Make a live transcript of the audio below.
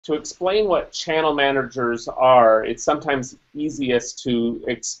to explain what channel managers are, it's sometimes easiest to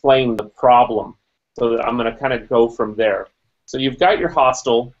explain the problem. So I'm going to kind of go from there. So you've got your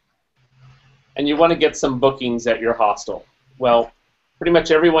hostel, and you want to get some bookings at your hostel. Well, pretty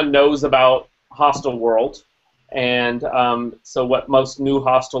much everyone knows about Hostel World, and so what most new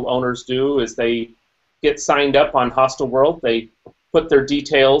hostel owners do is they get signed up on Hostel World. They put their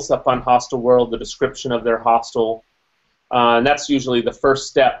details up on Hostel World, the description of their hostel, and that's usually the first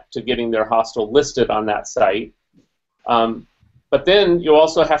step to getting their hostel listed on that site. But then you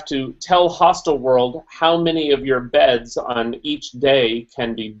also have to tell Hostel World how many of your beds on each day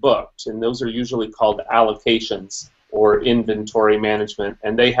can be booked, and those are usually called allocations or inventory management,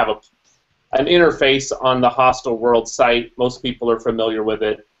 and they have an interface on the Hostel World site. Most people are familiar with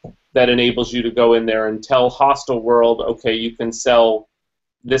it, that enables you to go in there and tell Hostel World, okay, you can sell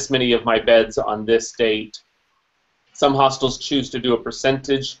this many of my beds on this date. Some hostels choose to do a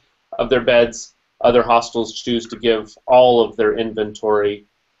percentage of their beds. Other hostels choose to give all of their inventory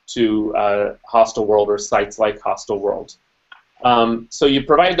to Hostel World or sites like Hostel World. So you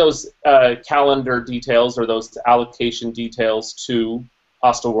provide those calendar details or those allocation details to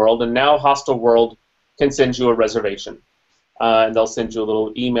Hostel World, and now Hostel World can send you a reservation. And they'll send you a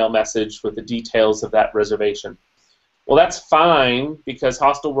little email message with the details of that reservation. Well, that's fine because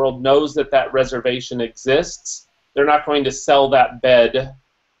Hostel World knows that that reservation exists. They're not going to sell that bed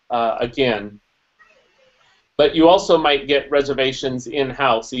again. But you also might get reservations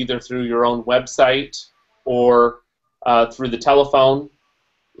in-house, either through your own website or through the telephone.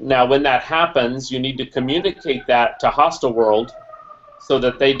 Now, when that happens, you need to communicate that to Hostel World so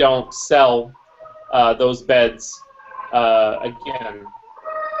that they don't sell those beds again.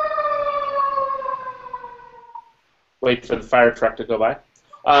 Wait for the fire truck to go by.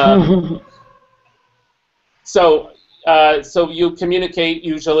 So you communicate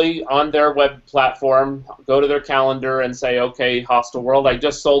usually on their web platform, go to their calendar and say, okay, Hostel World, I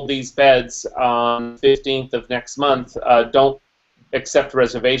just sold these beds on the 15th of next month. Don't accept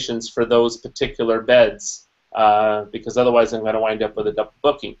reservations for those particular beds because otherwise I'm going to wind up with a double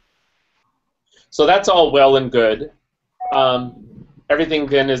booking. So that's all well and good. Everything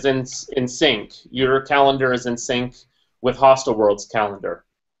then is in sync. Your calendar is in sync with Hostel World's calendar.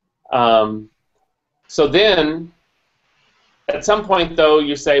 So then, at some point, though,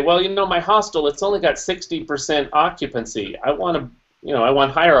 you say, well, you know, my hostel, it's only got 60% occupancy. I want to, you know, I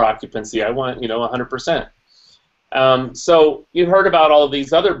want higher occupancy. I want, you know, 100%. So you've heard about all of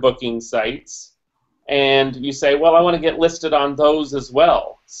these other booking sites, and you say, well, I want to get listed on those as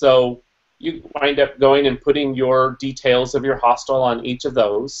well. So you wind up going and putting your details of your hostel on each of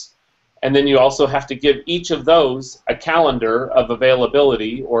those, and then you also have to give each of those a calendar of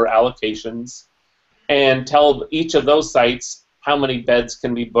availability or allocations, and tell each of those sites how many beds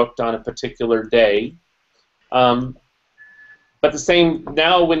can be booked on a particular day. But the same,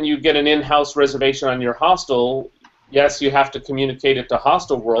 now when you get an in-house reservation on your hostel, yes, you have to communicate it to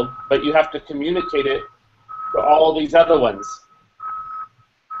Hostel World, but you have to communicate it to all these other ones.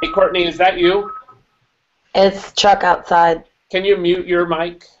 Hey, Courtney, is that you? It's Chuck outside. Can you mute your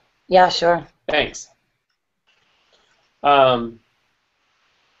mic? Yeah, sure. Thanks.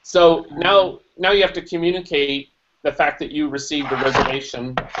 So now you have to communicate the fact that you received a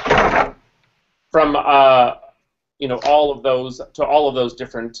reservation from you know, all of those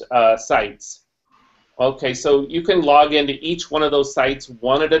different sites. Okay, so you can log into each one of those sites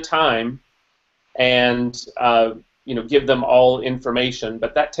one at a time and you know, give them all information,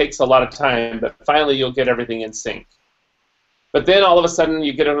 but that takes a lot of time, but finally you'll get everything in sync. But then all of a sudden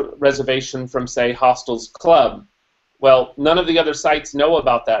you get a reservation from, say, Hostels Club. Well, none of the other sites know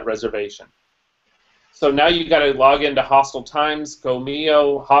about that reservation. So now you've got to log into Hostel Times,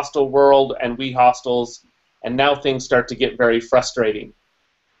 GoMio, Hostel World, and We Hostels, and now things start to get very frustrating.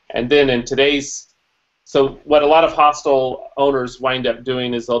 And then in today's, so what a lot of hostel owners wind up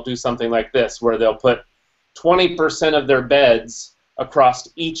doing is they'll do something like this, where they'll put 20% of their beds across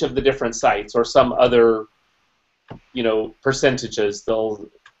each of the different sites, or some other, you know, percentages. They'll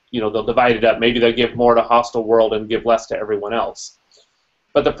divide it up. Maybe they'll give more to Hostel World and give less to everyone else.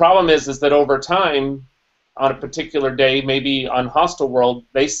 But the problem is that over time, on a particular day, maybe on Hostel World,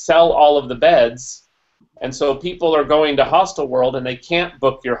 they sell all of the beds, and so people are going to Hostel World and they can't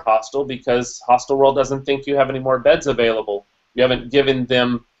book your hostel because Hostel World doesn't think you have any more beds available. You haven't given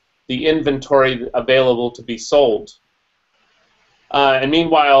them the inventory available to be sold. And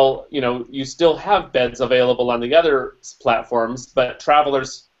meanwhile, you know, you still have beds available on the other platforms, but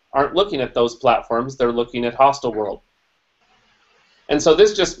travelers aren't looking at those platforms. They're looking at Hostel World. And so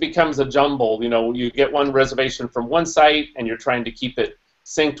this just becomes a jumble. You know, you get one reservation from one site, and you're trying to keep it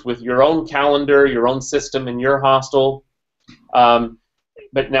synced with your own calendar, your own system in your hostel.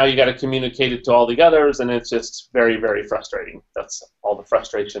 But now you got to communicate it to all the others, and it's just very, very frustrating. That's all the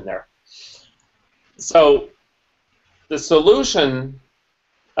frustration there. So the solution,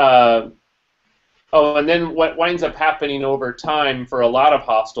 and then what winds up happening over time for a lot of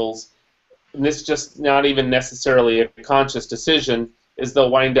hostels, and this is just not even necessarily a conscious decision, is they'll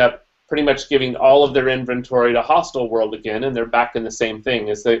wind up pretty much giving all of their inventory to Hostel World again, and they're back in the same thing.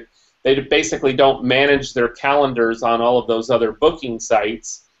 Is they basically don't manage their calendars on all of those other booking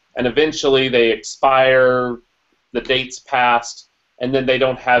sites, and eventually they expire, the date's passed, and then they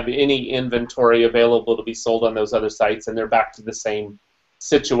don't have any inventory available to be sold on those other sites, and they're back to the same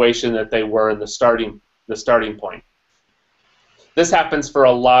situation that they were in the starting point. This happens for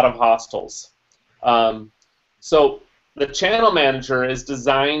a lot of hostels. So the channel manager is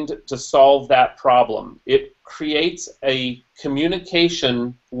designed to solve that problem. It creates a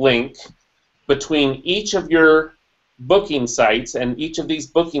communication link between each of your booking sites, and each of these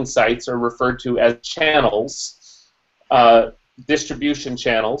booking sites are referred to as channels, distribution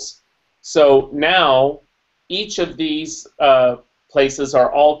channels. So now each of these places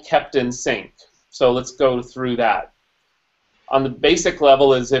are all kept in sync. So let's go through that. On the basic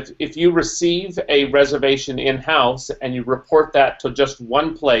level is if you receive a reservation in-house and you report that to just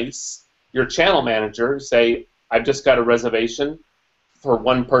one place, your channel manager, say, I've just got a reservation for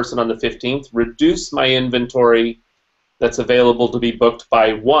one person on the 15th, reduce my inventory that's available to be booked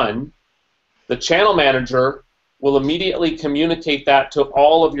by one. The channel manager will immediately communicate that to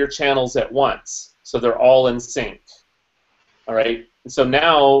all of your channels at once, so they're all in sync. All right, so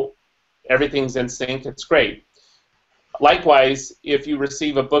now everything's in sync, it's great. Likewise, if you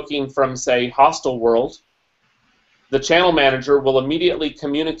receive a booking from, say, Hostel World, the channel manager will immediately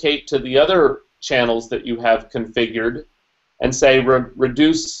communicate to the other channels that you have configured and say,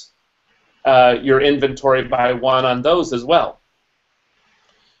 reduce your inventory by one on those as well.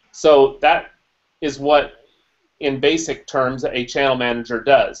 So that is what, in basic terms, a channel manager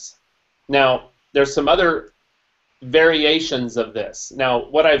does. Now, there's some other variations of this. Now,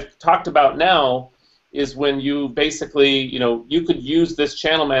 what I've talked about now is when you basically, you could use this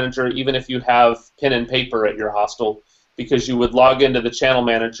channel manager even if you have pen and paper at your hostel, because you would log into the channel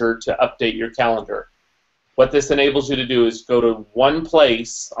manager to update your calendar. What this enables you to do is go to one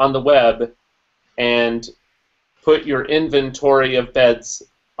place on the web and put your inventory of beds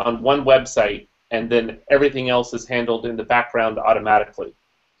on one website, and then everything else is handled in the background automatically.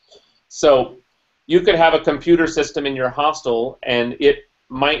 So you could have a computer system in your hostel, and it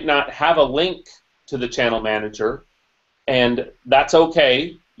might not have a link to the channel manager, and that's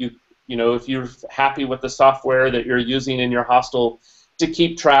okay. If you're happy with the software that you're using in your hostel to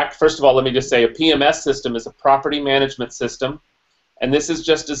keep track. First of all, let me just say a PMS system is a property management system, and this is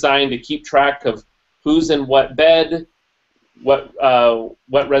just designed to keep track of who's in what bed, what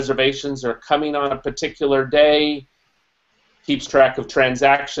reservations are coming on a particular day, keeps track of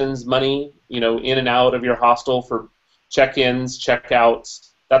transactions, money, in and out of your hostel for check-ins,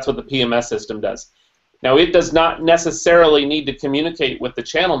 check-outs. That's what the PMS system does. Now, it does not necessarily need to communicate with the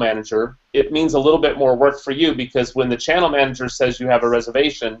channel manager. It means a little bit more work for you, because when the channel manager says you have a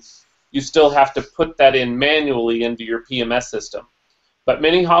reservation, you still have to put that in manually into your PMS system. But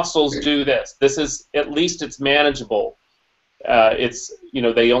many hostels do this. This is, at least it's manageable.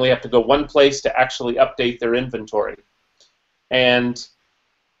 They only have to go one place to actually update their inventory. And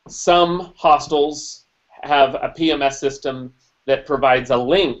some hostels have a PMS system that provides a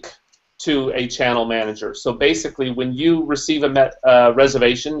link to a channel manager. So basically, when you receive a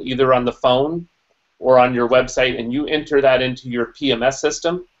reservation, either on the phone or on your website, and you enter that into your PMS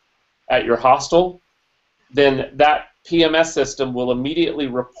system at your hostel, then that PMS system will immediately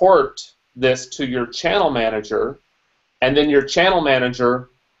report this to your channel manager, and then your channel manager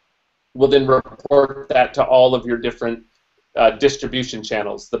will then report that to all of your different distribution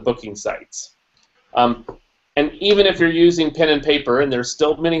channels, the booking sites. And even if you're using pen and paper, and there's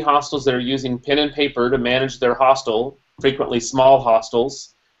still many hostels that are using pen and paper to manage their hostel, frequently small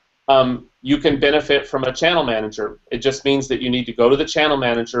hostels, you can benefit from a channel manager. It just means that you need to go to the channel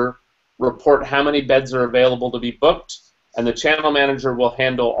manager, report how many beds are available to be booked, and the channel manager will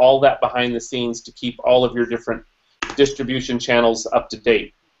handle all that behind the scenes to keep all of your different distribution channels up to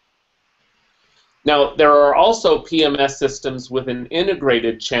date. Now, there are also PMS systems with an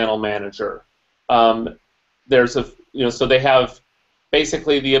integrated channel manager. So they have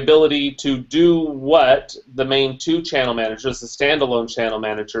basically the ability to do what the main two channel managers, the standalone channel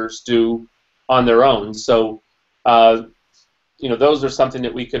managers, do on their own. So, those are something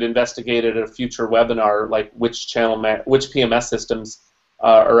that we could investigate at a future webinar, like which PMS systems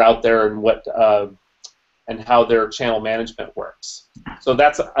are out there and what and how their channel management works. So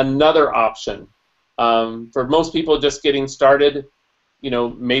that's another option. For most people just getting started,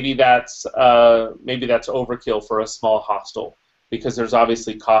 maybe that's overkill for a small hostel because there's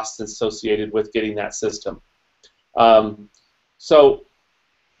obviously costs associated with getting that system. So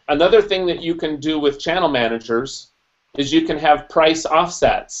another thing that you can do with channel managers is you can have price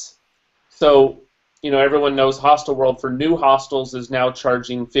offsets. So everyone knows Hostel World for new hostels is now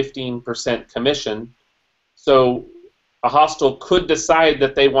charging 15% commission. So a hostel could decide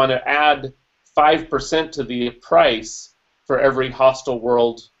that they want to add 5% to the price for every Hostel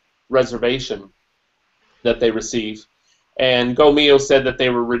World reservation that they receive. And GoMio said that they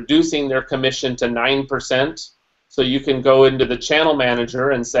were reducing their commission to 9%. So you can go into the channel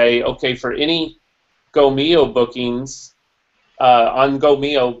manager and say, okay, for any GoMio bookings on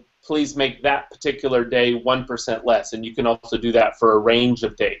GoMio, please make that particular day 1% less. And you can also do that for a range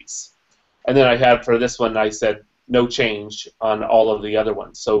of days. And then I had for this one, I said no change on all of the other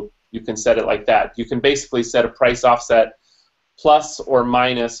ones. So you can set it like that. You can basically set a price offset plus or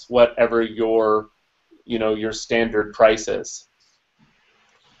minus whatever your standard price is.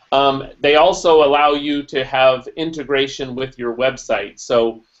 They also allow you to have integration with your website.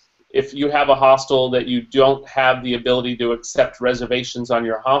 So if you have a hostel that you don't have the ability to accept reservations on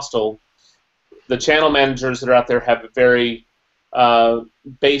your hostel, the channel managers that are out there have a very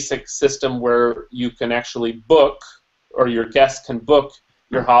basic system where you can actually book, or your guests can book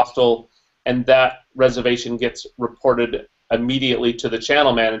your hostel, and that reservation gets reported immediately to the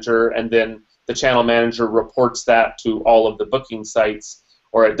channel manager, and then the channel manager reports that to all of the booking sites,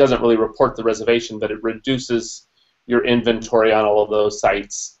 or it doesn't really report the reservation, but it reduces your inventory on all of those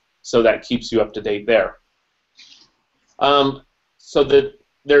sites, so that keeps you up to date there. So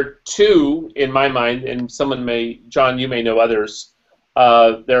there are two, in my mind, and John, you may know others,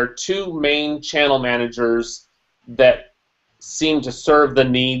 there are two main channel managers that seem to serve the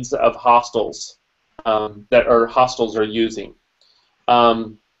needs of hostels that hostels are using.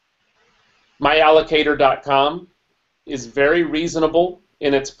 MyAllocator.com is very reasonable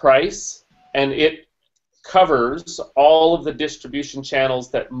in its price, and it covers all of the distribution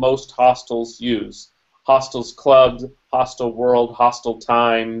channels that most hostels use. Hostels Club, Hostel World, Hostel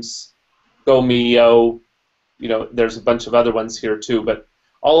Times, GoMio, there's a bunch of other ones here too, but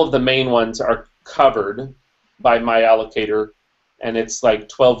all of the main ones are covered by MyAllocator, and it's like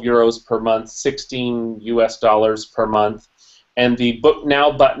 12 euros per month, 16 US dollars per month. And the Book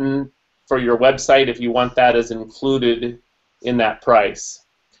Now button for your website, if you want that, is included in that price.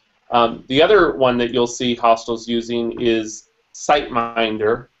 The other one that you'll see hostels using is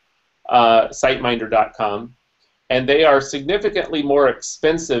SiteMinder, SiteMinder.com, and they are significantly more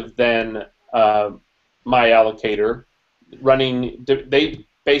expensive than MyAllocator. They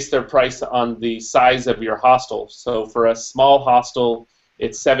base their price on the size of your hostel. So for a small hostel,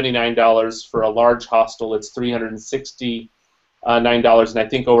 it's $79. For a large hostel, it's $369, and I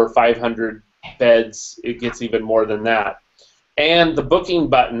think over 500 beds, it gets even more than that. And the booking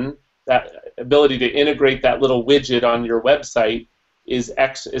button, that ability to integrate that little widget on your website, is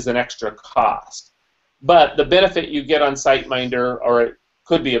an extra cost. But the benefit you get on SiteMinder, or it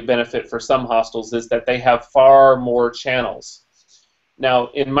could be a benefit for some hostels, is that they have far more channels. Now,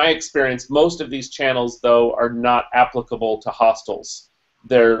 in my experience, most of these channels, though, are not applicable to hostels.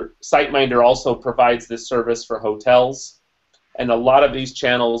 SiteMinder also provides this service for hotels, and a lot of these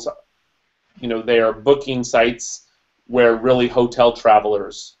channels, they are booking sites where really hotel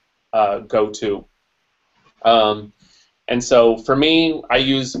travelers go to. And so for me, I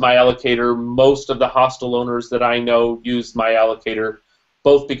use MyAllocator. Most of the hostel owners that I know use MyAllocator,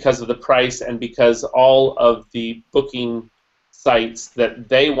 both because of the price and because all of the booking sites that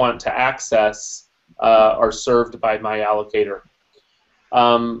they want to access are served by MyAllocator.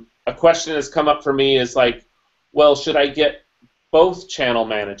 A question has come up for me is like, well, should I get both channel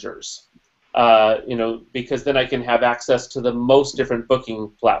managers? Because then I can have access to the most different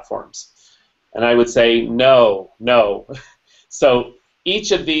booking platforms. And I would say no. So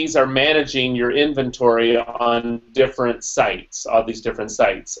each of these are managing your inventory on different sites, all these different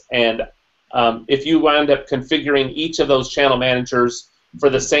sites. And if you wind up configuring each of those channel managers for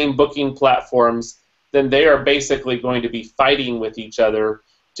the same booking platforms, then they are basically going to be fighting with each other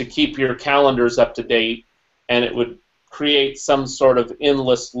to keep your calendars up to date, and it would create some sort of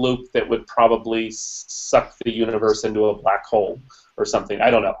endless loop that would probably suck the universe into a black hole or something. I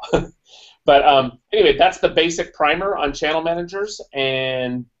don't know. But anyway, that's the basic primer on channel managers.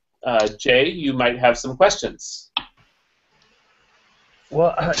 And Jay, you might have some questions.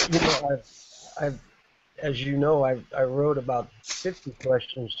 Well, as you know, I wrote about 50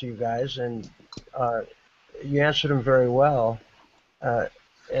 questions to you guys, and you answered them very well. Uh,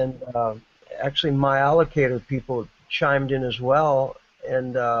 and actually, MyAllocator people chimed in as well,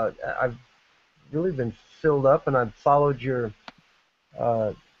 and I've really been filled up, and I've followed your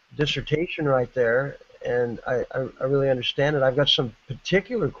dissertation right there, and I really understand it. I've got some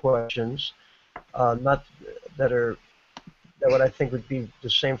particular questions, not that are that what I think would be the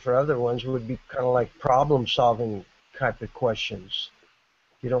same for other ones would be kind of like problem-solving type of questions.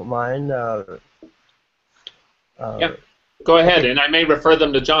 If you don't mind. Yeah, go ahead, Okay. and I may refer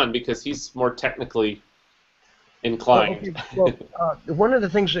them to John because he's more technically inclined. Okay. Well, one of the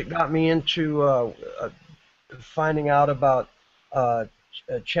things that got me into finding out about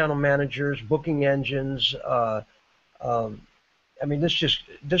channel managers, booking engines. I mean, this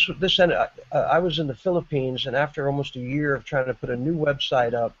ended. I was in the Philippines, and after almost a year of trying to put a new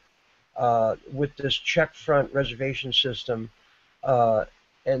website up with this check front reservation system,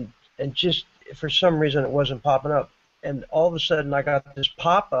 and just for some reason it wasn't popping up, and all of a sudden I got this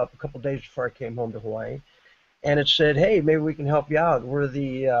pop up a couple days before I came home to Hawaii, and it said, "Hey, maybe we can help you out. We're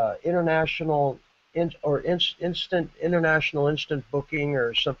the instant international instant booking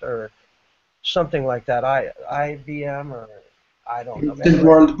or something like that. IBM or I don't know. Instant Anyway,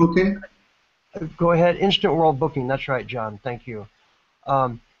 world booking? go ahead. Instant world booking. That's right, John. Thank you.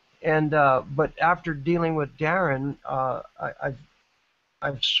 Um, but after dealing with Darren,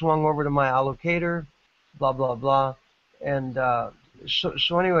 I've swung over to MyAllocator, blah blah blah, and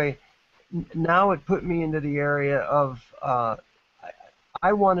so anyway, now it put me into the area of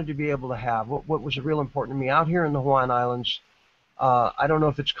I wanted to be able to have what was real important to me out here in the Hawaiian Islands. I don't know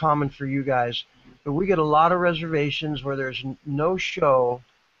if it's common for you guys, but we get a lot of reservations where there's no show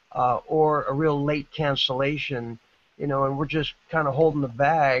or a real late cancellation, and we're just kind of holding the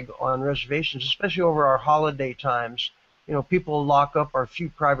bag on reservations, especially over our holiday times. People lock up our few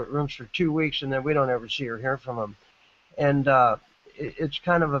private rooms for 2 weeks, and then we don't ever see or hear from them. And it's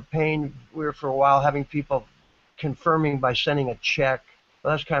kind of a pain. We were for a while having people confirming by sending a check.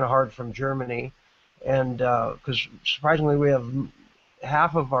 Well, that's kind of hard from Germany, and because surprisingly we have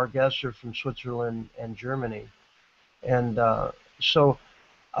half of our guests are from Switzerland and Germany, and so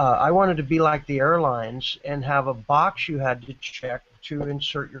I wanted to be like the airlines and have a box you had to check to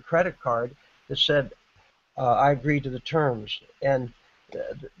insert your credit card that said I agree to the terms. And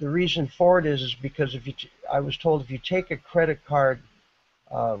the reason for it is because I was told if you take a credit card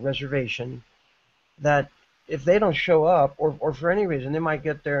reservation, that if they don't show up, or for any reason, they might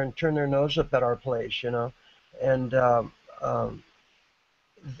get there and turn their nose up at our place, and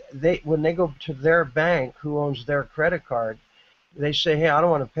when they go to their bank, who owns their credit card, they say, hey, I don't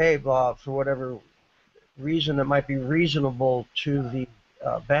want to pay, blah, for whatever reason that might be reasonable to the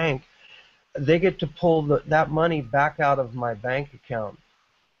bank. They get to pull that money back out of my bank account.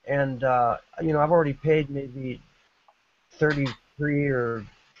 And, I've already paid maybe 33 or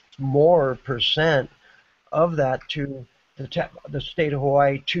more % of that to the state of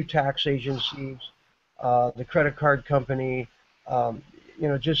Hawaii, 2 tax agencies, the credit card company,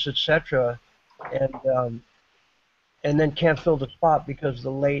 just etc. And then can't fill the spot because of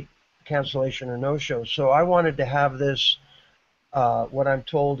the late cancellation or no-show. So I wanted to have this. What I'm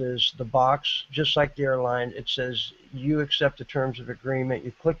told is the box, just like the airline, it says you accept the terms of agreement.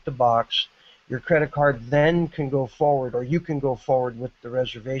 You click the box. Your credit card then can go forward, or you can go forward with the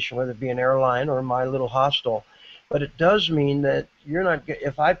reservation, whether it be an airline or my little hostel. But it does mean that you're not.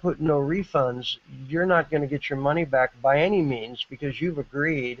 If I put no refunds, you're not going to get your money back by any means because you've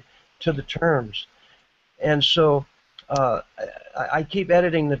agreed to the terms. And so I keep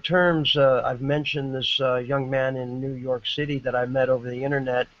editing the terms. I've mentioned this young man in New York City that I met over the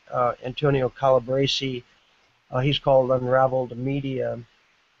internet, Antonio Calabresi. He's called Unraveled Media.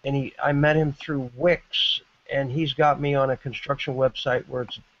 And I met him through Wix, and he's got me on a construction website where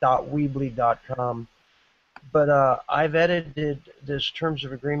it's .weebly.com. But I've edited this terms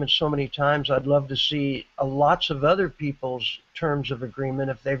of agreement so many times, I'd love to see lots of other people's terms of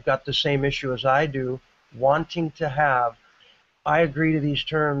agreement, if they've got the same issue as I do, wanting to have, I agree to these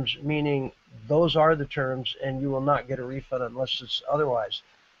terms, meaning those are the terms, and you will not get a refund unless it's otherwise.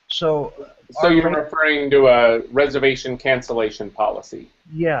 So you're referring to a reservation cancellation policy.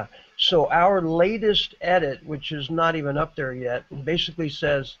 Yeah. So our latest edit, which is not even up there yet, basically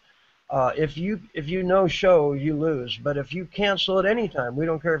says if you no show, you lose. But if you cancel at any time, we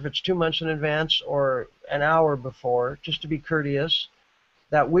don't care if it's 2 months in advance or an hour before, just to be courteous,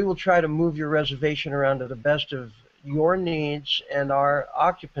 that we will try to move your reservation around to the best of your needs and our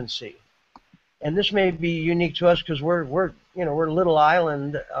occupancy. And this may be unique to us because we're a little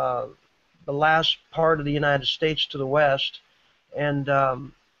island the last part of the United States to the west, and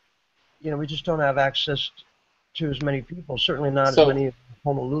we just don't have access to as many people. Certainly not as many as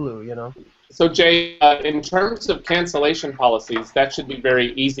Honolulu. So Jay, in terms of cancellation policies, that should be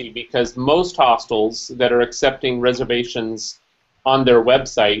very easy because most hostels that are accepting reservations on their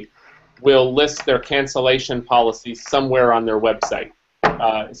website will list their cancellation policies somewhere on their website.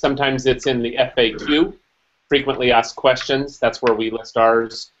 Sometimes it's in the FAQ, frequently asked questions. That's where we list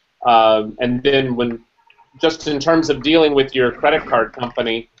ours. And then just in terms of dealing with your credit card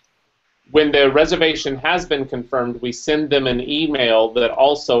company, when the reservation has been confirmed, we send them an email that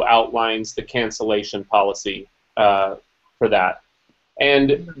also outlines the cancellation policy for that.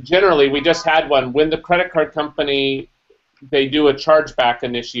 And generally, we just had one. When the credit card company, they do a chargeback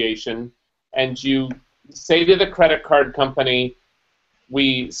initiation, and you say to the credit card company,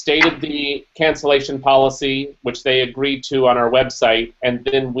 we stated the cancellation policy, which they agreed to on our website, and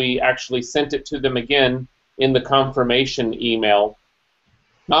then we actually sent it to them again in the confirmation email.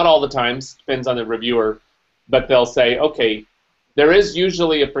 Not all the times, depends on the reviewer, but they'll say, okay, there is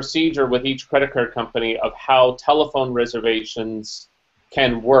usually a procedure with each credit card company of how telephone reservations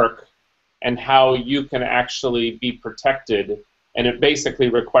can work and how you can actually be protected, and it basically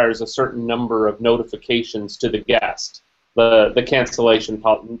requires a certain number of notifications to the guest, the cancellation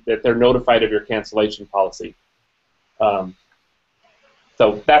that they're notified of your cancellation policy. So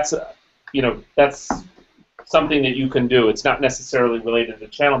that's that's something that you can do. It's not necessarily related to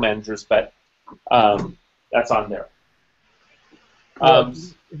channel managers, but that's on there.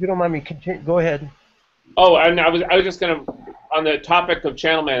 If you don't mind me, go ahead. Oh, and I was just going to, on the topic of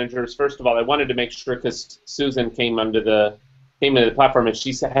channel managers. First of all, I wanted to make sure because Susan came into the platform and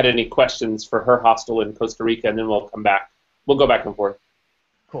she had any questions for her hostel in Costa Rica, and then we'll come back. We'll go back and forth.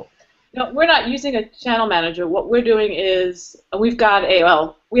 Cool. No, we're not using a channel manager. What we're doing is we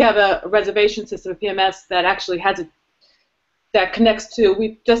have a reservation system, a PMS, that actually that connects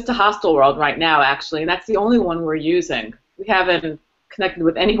to just to Hostel World right now, actually, and that's the only one we're using. We haven't connected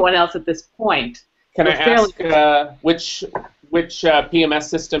with anyone else at this point. Can I ask which PMS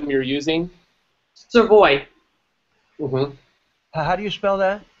system you're using? Sirvoy. Mm-hmm. How do you spell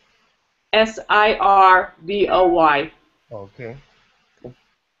that? Sirvoy. Okay.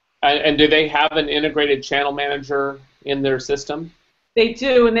 And do they have an integrated channel manager in their system? They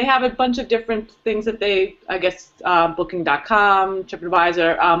do, and they have a bunch of different things that they, I guess, Booking.com,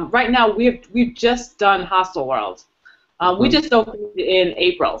 TripAdvisor. Right now, we've just done Hostel World. We just opened in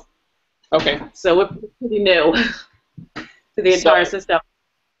April. Okay. So we're pretty new to the entire system.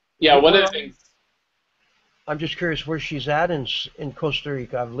 Yeah, one of the things. I'm just curious where she's at in Costa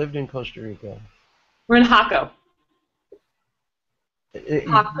Rica. I've lived in Costa Rica. We're in Jaco.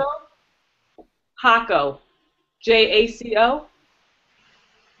 Jaco. Jaco.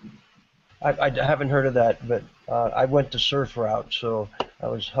 I haven't heard of that, but I went to surf route, so I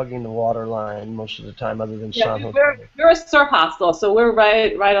was hugging the water line most of the time, other than San Jose. We're a surf hostel, so we're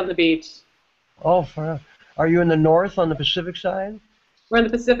right on the beach. Oh, are you in the north on the Pacific side? We're in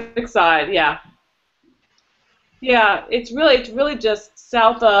the Pacific side, yeah. Yeah, it's really just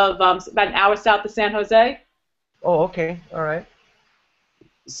south of about an hour south of San Jose. Oh, okay, all right.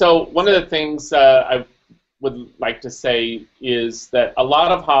 So one of the things I would like to say is that a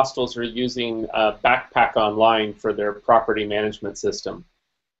lot of hostels are using Backpack Online for their property management system.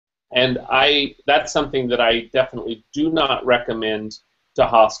 And that's something that I definitely do not recommend to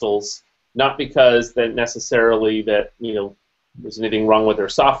hostels, not because that necessarily that, there's anything wrong with their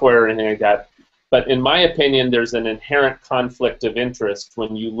software or anything like that, but in my opinion, there's an inherent conflict of interest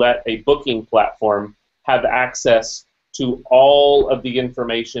when you let a booking platform have access to all of the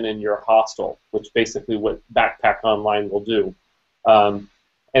information in your hostel, which basically what Backpack Online will do.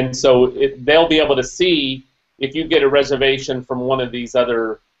 And so they'll be able to see if you get a reservation from one of these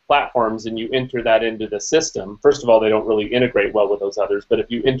other platforms and you enter that into the system. First of all, they don't really integrate well with those others, but if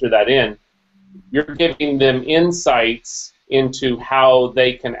you enter that in, you're giving them insights into how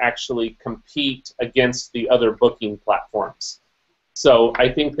they can actually compete against the other booking platforms. So I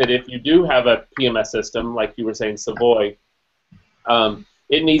think that if you do have a PMS system, like you were saying, Savoy,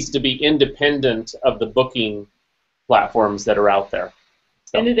 it needs to be independent of the booking platforms that are out there.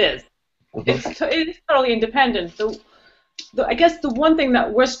 So. And it is. It is totally independent. I guess the one thing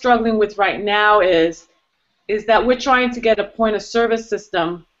that we're struggling with right now is that we're trying to get a point of service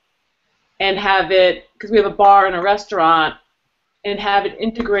system and have it, because we have a bar and a restaurant, and have it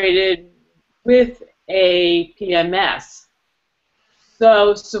integrated with a PMS.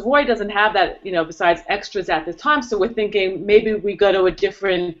 So Savoy doesn't have that, besides extras at the time, so we're thinking maybe we go to a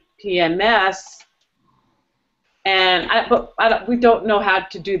different PMS And we don't know how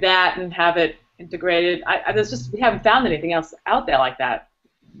to do that and have it integrated. We haven't found anything else out there like that.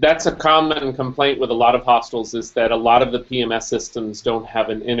 That's a common complaint with a lot of hostels, is that a lot of the PMS systems don't have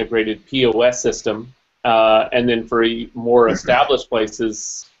an integrated POS system. And then for more established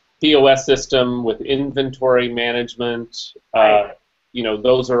places, POS system with inventory management,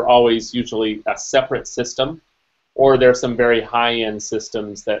 those are always usually a separate system. Or there's some very high-end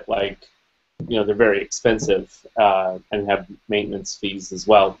systems that, they're very expensive and have maintenance fees as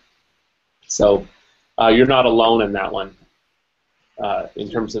well. So you're not alone in that one in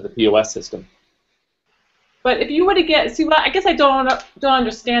terms of the POS system. But if you were to what I guess I don't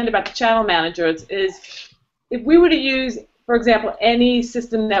understand about the channel managers is if we were to use, for example, any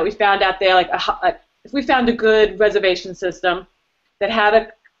system that we found out there, if we found a good reservation system that had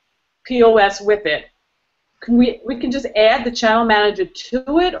a POS with it, we can just add the channel manager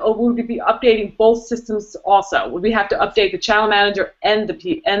to it, or would we be updating both systems also? Would we have to update the channel manager and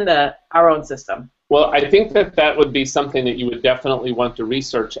our own system? Well, I think that would be something that you would definitely want to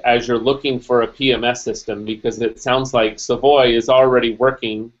research as you're looking for a PMS system, because it sounds like Savoy is already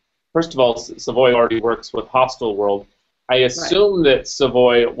working. First of all, Savoy already works with Hostel World. I assume that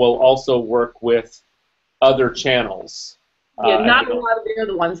Savoy will also work with other channels. Yeah, not a lot of the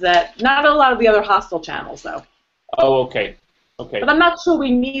other ones not a lot of the other Hostel channels, though. Oh, okay. Okay. But I'm not sure we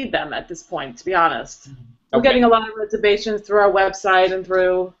need them at this point, to be honest. We're getting a lot of reservations through our website and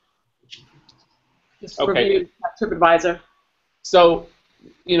through review TripAdvisor. So,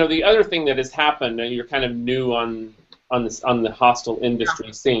 the other thing that has happened, and you're kind of new on the hostel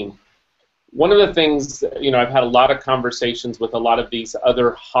industry scene. One of the things, I've had a lot of conversations with a lot of these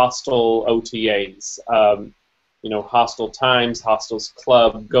other hostel OTAs. Hostel Times, Hostels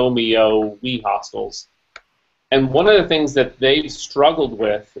Club, Gomeo, We Hostels. And one of the things that they've struggled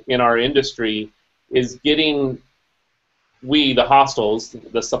with in our industry is getting the hostels,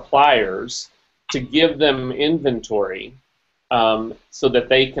 the suppliers, to give them inventory so that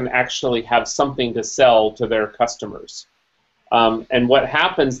they can actually have something to sell to their customers. And what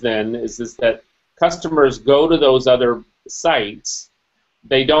happens then is that customers go to those other sites.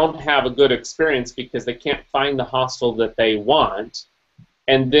 They don't have a good experience because they can't find the hostel that they want,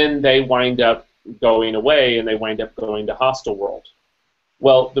 and then they wind up going away and they wind up going to Hostel World.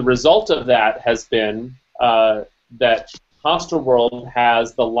 Well, the result of that has been that Hostel World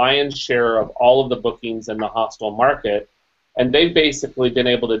has the lion's share of all of the bookings in the hostel market, and they've basically been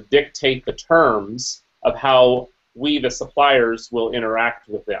able to dictate the terms of how we, the suppliers, will interact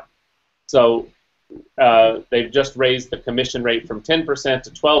with them. So they've just raised the commission rate from 10% to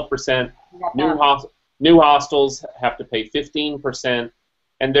 12%. New hostels have to pay 15%,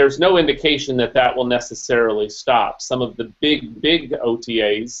 and there's no indication that will necessarily stop. Some of the big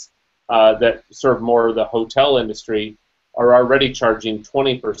OTAs that serve more of the hotel industry are already charging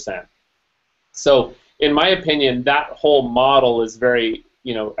 20%. So, in my opinion, that whole model is very,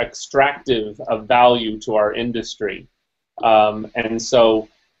 extractive of value to our industry, and so.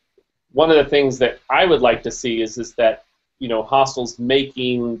 One of the things that I would like to see is that hostels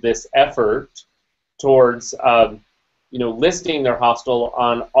making this effort towards listing their hostel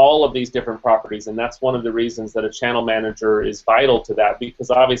on all of these different properties, and that's one of the reasons that a channel manager is vital to that, because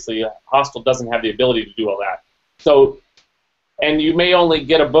obviously a hostel doesn't have the ability to do all that. So, and you may only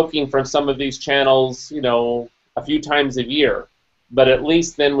get a booking from some of these channels, a few times a year, but at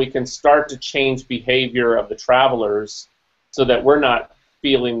least then we can start to change behavior of the travelers so that we're not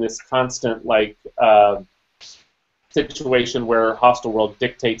feeling this constant situation where Hostel World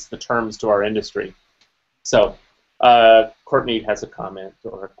dictates the terms to our industry. So, Courtney has a comment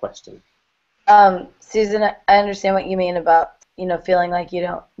or a question. Susan, I understand what you mean about feeling like you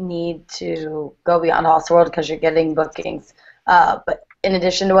don't need to go beyond Hostel World because you're getting bookings. But in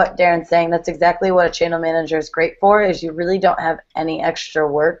addition to what Darren's saying, that's exactly what a channel manager is great for. Is you really don't have any extra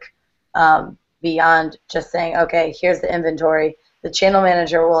work beyond just saying, okay, here's the inventory. The channel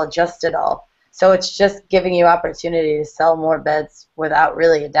manager will adjust it all. So it's just giving you opportunity to sell more beds without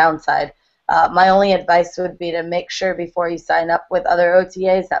really a downside. My only advice would be to make sure before you sign up with other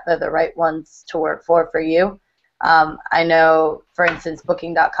OTAs that they're the right ones to work for you. I know, for instance,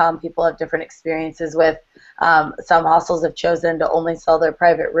 Booking.com, people have different experiences with. Some hostels have chosen to only sell their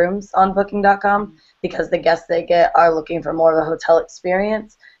private rooms on Booking.com because the guests they get are looking for more of a hotel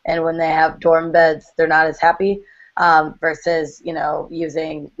experience, and when they have dorm beds, they're not as happy. Versus,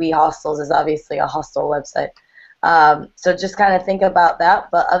 using We Hostels is obviously a hostel website. So just kind of think about that.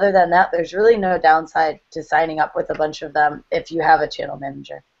 But other than that, there's really no downside to signing up with a bunch of them if you have a channel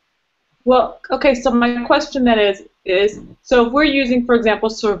manager. Well, okay, so my question then is so if we're using, for example,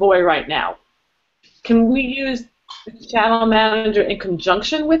 Savoy right now, can we use the channel manager in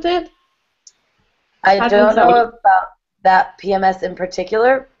conjunction with it? I How don't does that know work? about that PMS in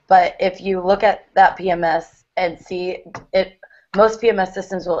particular, but if you look at that PMS and see it, most PMS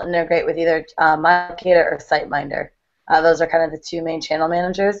systems will integrate with either MyAllocator or SiteMinder. Those are kind of the two main channel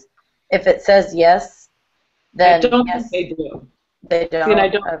managers. If it says yes, I then don't yes, think they do. they don't. See, and I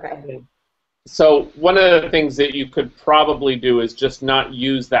don't Okay. think they do. So one of the things that you could probably do is just not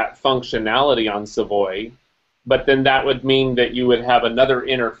use that functionality on Savoy, but then that would mean that you would have another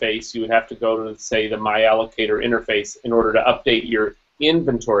interface. You would have to go to, say, the MyAllocator interface in order to update your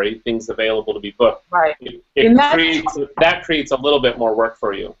inventory, things available to be booked. Right. That creates a little bit more work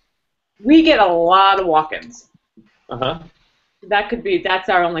for you. We get a lot of walk-ins. Uh-huh. That would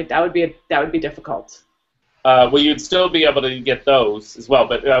be difficult. Well, you'd still be able to get those as well,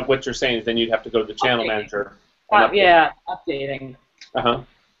 but what you're saying is then you'd have to go to the channel manager. Yeah, updating. Uh-huh.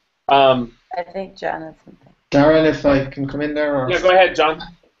 I think John has something. Darren, if I can come in there? Or? Yeah, go ahead, John.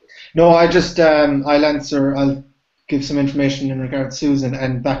 No, I just, I'll give some information in regard to Susan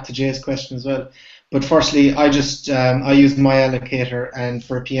and back to Jay's question as well. But firstly, I use MyAllocator, and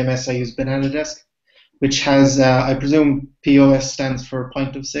for PMS I use Banana Desk, which has, I presume POS stands for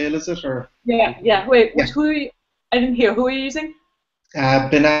point of sale, is it? Or Yeah. Wait, Yeah. who are you? I didn't hear. Who are you using?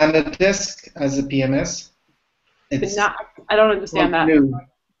 Banana Desk as a PMS. It's I don't understand that. new.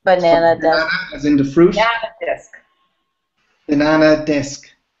 Banana Desk. Banana as in the fruit. Banana disk. Banana Desk.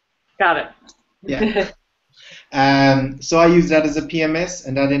 Got it. Yeah. So I use that as a PMS,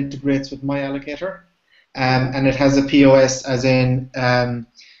 and that integrates with MyAllocator. And it has a POS as in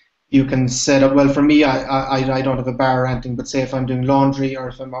you can set up, well, for me, I don't have a bar or anything, but say if I'm doing laundry or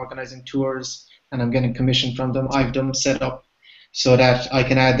if I'm organizing tours and I'm getting commission from them, I've them set up so that I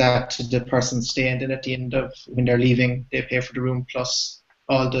can add that to the person staying, and at the end of when they're leaving, they pay for the room plus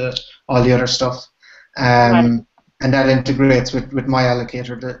all the other stuff. Right. And that integrates with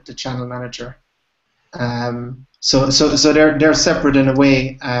MyAllocator, the channel manager. So they're separate in a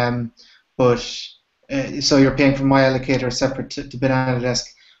way, but so you're paying for MyAllocator separate to Banana Desk,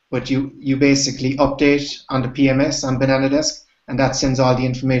 but you basically update on the PMS on Banana Desk, and that sends all the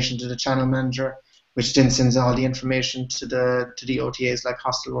information to the channel manager, which then sends all the information to the OTAs like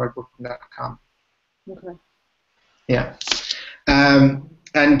hostelworldbooking.com. Okay. Yeah.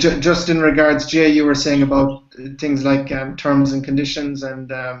 And just in regards, Jay, you were saying about things like terms and conditions and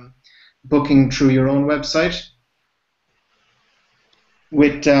booking through your own website.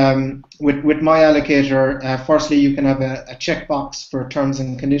 With MyAllocator, firstly, you can have a checkbox for terms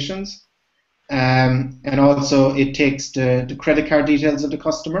and conditions, and also it takes the credit card details of the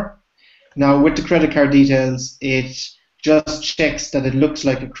customer. Now, with the credit card details, it just checks that it looks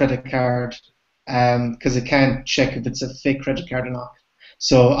like a credit card, because it can't check if it's a fake credit card or not.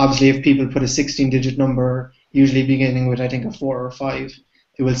 So obviously, if people put a 16-digit number, usually beginning with I think a 4 or 5,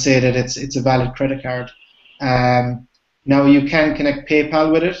 it will say that it's a valid credit card. Now you can connect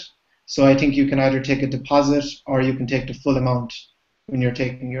PayPal with it, so I think you can either take a deposit or you can take the full amount when you're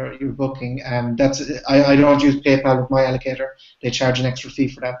taking your booking. I don't use PayPal with MyAllocator; they charge an extra fee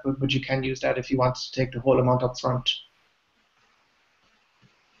for that, but you can use that if you want to take the whole amount up front.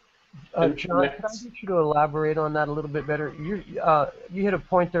 John, can I get you to elaborate on that a little bit better? You hit a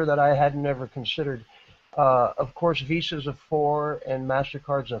point there that I had never considered. Of course, Visa's a 4 and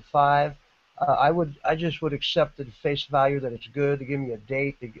MasterCard's a 5. I just would accept the face value that it's good. They give me a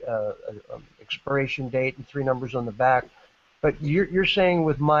date, expiration date, and 3 numbers on the back. But you're saying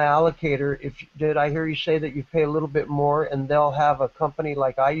with MyAllocator, did I hear you say that you pay a little bit more, and they'll have a company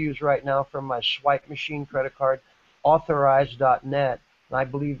like I use right now from my swipe machine credit card, Authorize.net, and I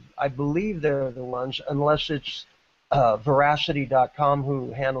believe they're the ones, unless it's Veracity.com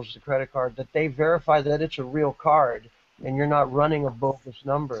who handles the credit card, that they verify that it's a real card and you're not running a bogus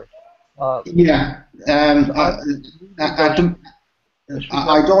number. Yeah, I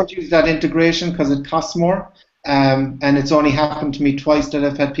don't use that integration because it costs more, and it's only happened to me twice that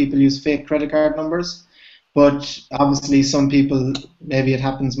I've had people use fake credit card numbers. But obviously, some people maybe it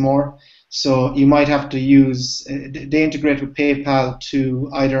happens more. So you might have to use. They integrate with PayPal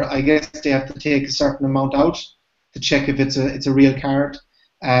to either, I guess, they have to take a certain amount out to check if it's a real card,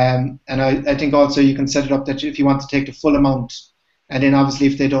 and I think also you can set it up that if you want to take the full amount. And then obviously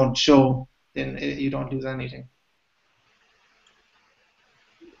if they don't show, then you don't lose anything.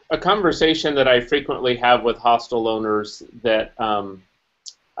 A conversation that I frequently have with hostel owners that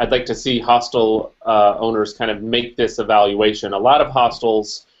I'd like to see hostel owners kind of make this evaluation. A lot of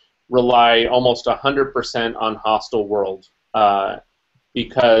hostels rely almost 100% on Hostel World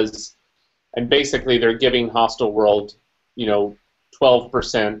because, and basically they're giving Hostel World,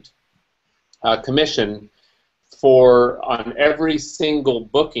 12% commission on every single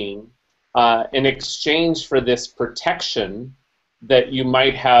booking in exchange for this protection that you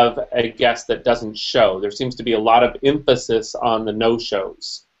might have a guest that doesn't show. There seems to be a lot of emphasis on the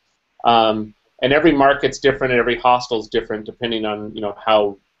no-shows. And every market's different, and every hostel's different depending on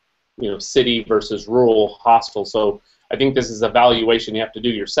how city versus rural hostel. So I think this is a valuation you have to do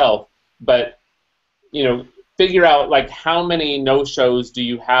yourself. But figure out like how many no-shows do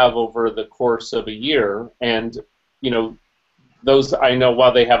you have over the course of a year, and those, I know,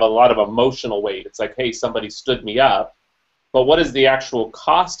 while they have a lot of emotional weight, it's like, hey, somebody stood me up, but what is the actual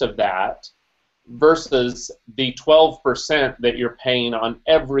cost of that versus the 12% that you're paying on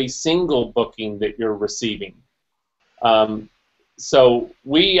every single booking that you're receiving? So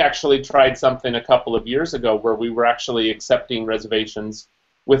we actually tried something a couple of years ago where we were actually accepting reservations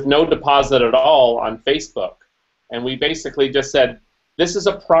with no deposit at all on Facebook. And we basically just said, this is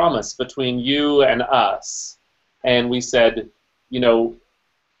a promise between you and us. And we said, you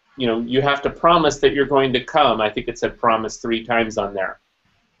have to promise that you're going to come. I think it said promise 3 times on there.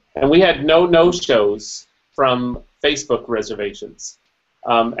 And we had no-shows from Facebook reservations.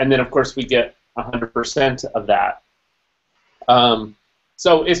 And then, of course, we get 100% of that.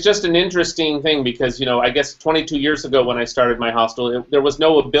 So it's just an interesting thing because, I guess 22 years ago when I started my hostel, there was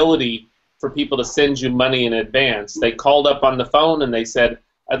no ability for people to send you money in advance. They called up on the phone and they said,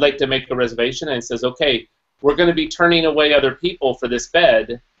 I'd like to make a reservation. And it says, okay, we're going to be turning away other people for this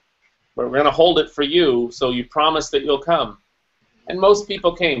bed, but we're going to hold it for you, so you promise that you'll come. And most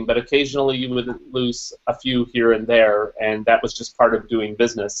people came, but occasionally you would lose a few here and there, and that was just part of doing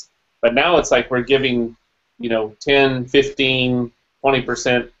business. But now it's like we're giving 10, 15,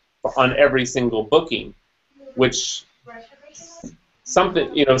 20% on every single booking, which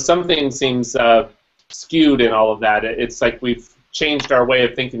something seems skewed in all of that. It's like we've changed our way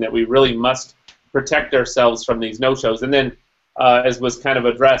of thinking that we really must protect ourselves from these no-shows. And then, as was kind of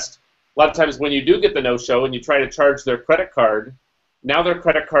addressed, a lot of times when you do get the no-show and you try to charge their credit card, now their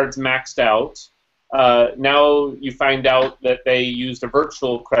credit card's maxed out. Now you find out that they used a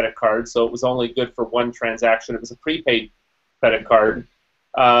virtual credit card, so it was only good for one transaction. It was a prepaid credit card.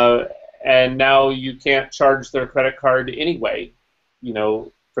 And now you can't charge their credit card anyway,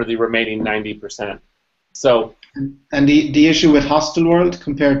 for the remaining 90%. So, and the issue with Hostel World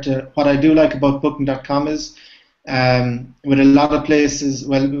compared to what I do like about Booking.com is with a lot of places,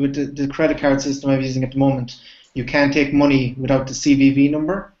 well, with the credit card system I'm using at the moment, you can't take money without the CVV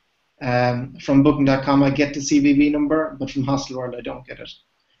number. From Booking.com I get the CVV number, but from Hostel World I don't get it.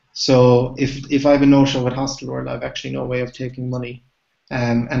 So if I have a no-show with Hostel World, I've actually no way of taking money.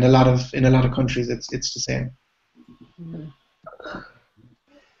 And in a lot of countries it's the same. Mm-hmm.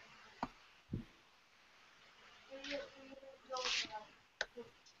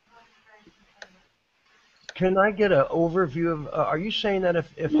 Can I get an overview of? Are you saying that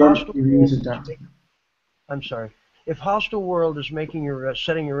if You're Hostel World, I'm sorry, if Hostel World is making your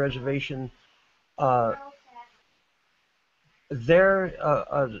setting your reservation, they're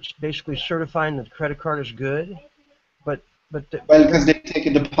basically certifying that the credit card is good, but well, because they take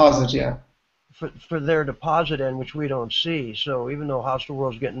a deposit, yeah. For their deposit end, which we don't see. So even though Hostel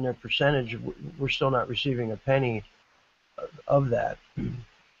World's getting their percentage, we're still not receiving a penny of that.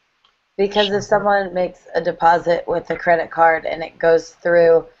 Because if someone makes a deposit with a credit card and it goes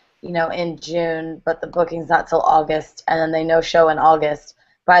through, in June, but the booking's not till August, and then they no-show in August,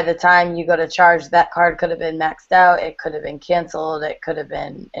 by the time you go to charge, that card could have been maxed out, it could have been canceled, it could have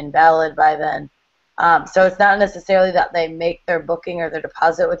been invalid by then. So it's not necessarily that they make their booking or their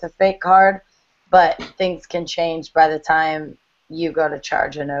deposit with a fake card, but things can change by the time you go to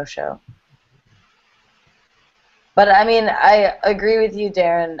charge a no-show. But I mean, I agree with you,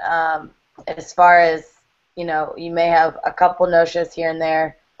 Darren, as far as, you may have a couple no-shows here and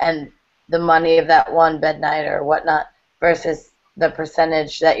there, and the money of that one bed night or whatnot versus the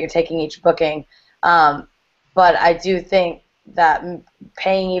percentage that you're taking each booking. But I do think that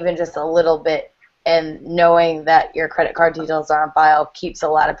paying even just a little bit and knowing that your credit card details are on file keeps a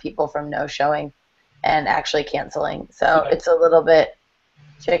lot of people from no-showing and actually canceling. So it's a little bit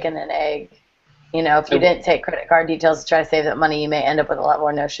chicken and egg. If you didn't take credit card details to try to save that money, you may end up with a lot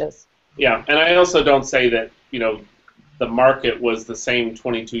more no-shows. Yeah, and I also don't say that, the market was the same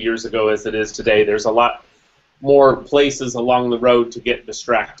 22 years ago as it is today. There's a lot more places along the road to get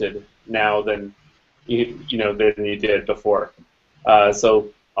distracted now than you did before. So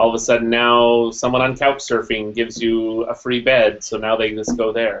all of a sudden now someone on couchsurfing gives you a free bed, so now they just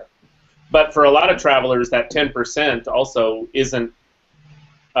go there. But for a lot of travelers, that 10% also isn't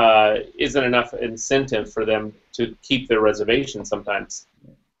enough incentive for them to keep their reservation sometimes.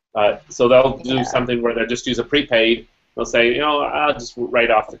 So they'll do something where they'll just use a prepaid. They'll say, I'll just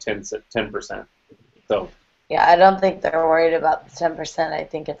write off the 10%. So. Yeah, I don't think they're worried about the 10%. I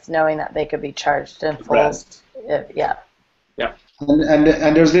think it's knowing that they could be charged in full. Yeah. Yeah.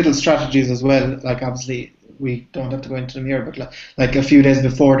 And there's little strategies as well. Like obviously we don't have to go into them here, but like a few days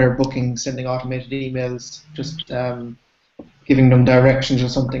before their booking, sending automated emails, just giving them directions or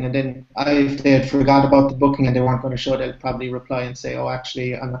something. And then if they had forgot about the booking and they weren't going to show, they'll probably reply and say, "Oh,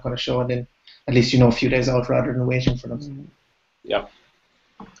 actually, I'm not going to show." And then at least a few days out rather than waiting for them. Yeah.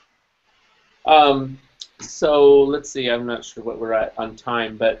 So let's see. I'm not sure what we're at on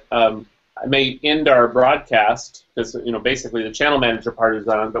time, but I may end our broadcast because basically the channel manager part is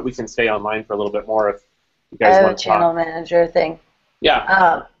on, but we can stay online for a little bit more if you guys want to talk. Channel manager thing.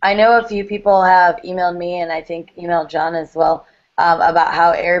 Yeah. I know a few people have emailed me, and I think emailed John as well, about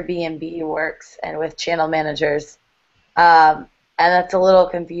how Airbnb works and with channel managers, and that's a little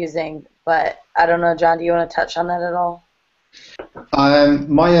confusing. But I don't know, John. Do you want to touch on that at all?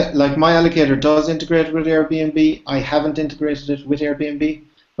 MyAllocator does integrate with Airbnb. I haven't integrated it with Airbnb,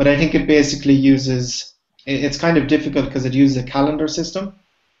 but I think it basically uses. It's kind of difficult because it uses a calendar system.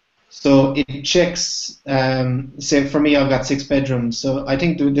 So it checks. Say for me, I've got 6 bedrooms. So I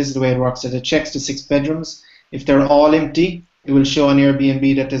think this is the way it works. That it checks the 6 bedrooms. If they're all empty, it will show on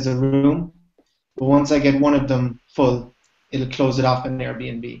Airbnb that there's a room. But once I get one of them full, it'll close it off on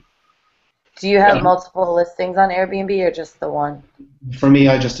Airbnb. Do you have multiple listings on Airbnb or just the one? For me,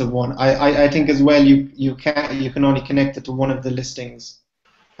 I just have one. I think as well you can only connect it to one of the listings.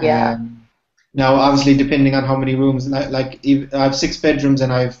 Yeah. Now, obviously, depending on how many rooms, like I have 6 bedrooms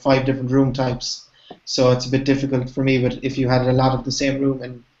and I have 5 different room types, so it's a bit difficult for me. But if you had a lot of the same room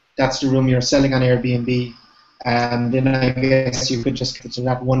and that's the room you're selling on Airbnb, then I guess you could just get to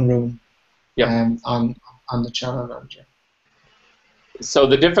that one room on the channel manager. So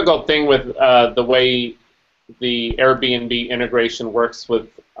the difficult thing with the way the Airbnb integration works with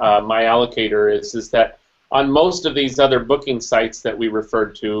MyAllocator is that on most of these other booking sites that we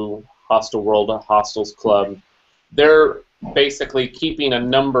referred to, Hostel World, Hostels Club, they're basically keeping a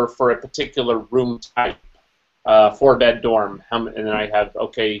number for a particular room type, 4-bed dorm. And then I have,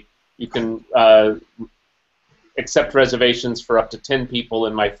 you can accept reservations for up to 10 people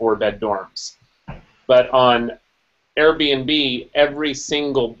in my 4-bed dorms. But on Airbnb, every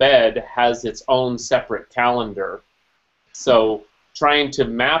single bed has its own separate calendar. So trying to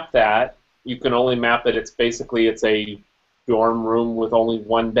map that, you can only map it, it's a dorm room with only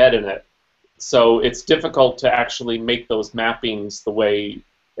 1 bed in it. So it's difficult to actually make those mappings the way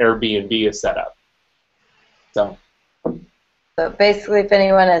Airbnb is set up. So basically, if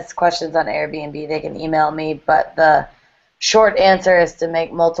anyone has questions on Airbnb, they can email me, but the short answer is to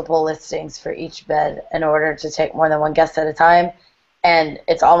make multiple listings for each bed in order to take more than 1 guest at a time, and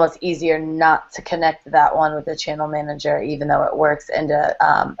it's almost easier not to connect that one with the channel manager, even though it works, and to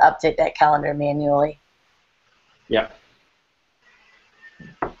update that calendar manually. Yeah.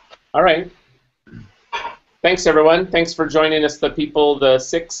 All right. Thanks, everyone. Thanks for joining us, the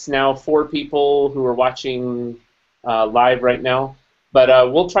 6, now 4 people who are watching live right now.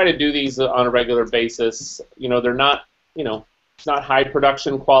 But we'll try to do these on a regular basis. They're not, it's not high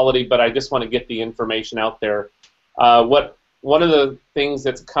production quality, but I just want to get the information out there. One of the things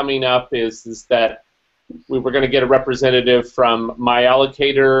that's coming up is that we were going to get a representative from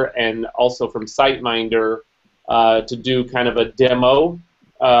MyAllocator and also from SiteMinder to do kind of a demo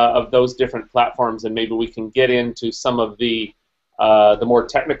of those different platforms, and maybe we can get into some of the more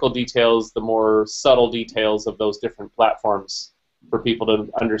technical details, the more subtle details of those different platforms for people to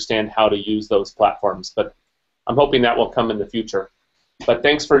understand how to use those platforms. But I'm hoping that will come in the future. But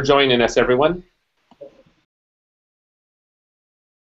thanks for joining us, everyone.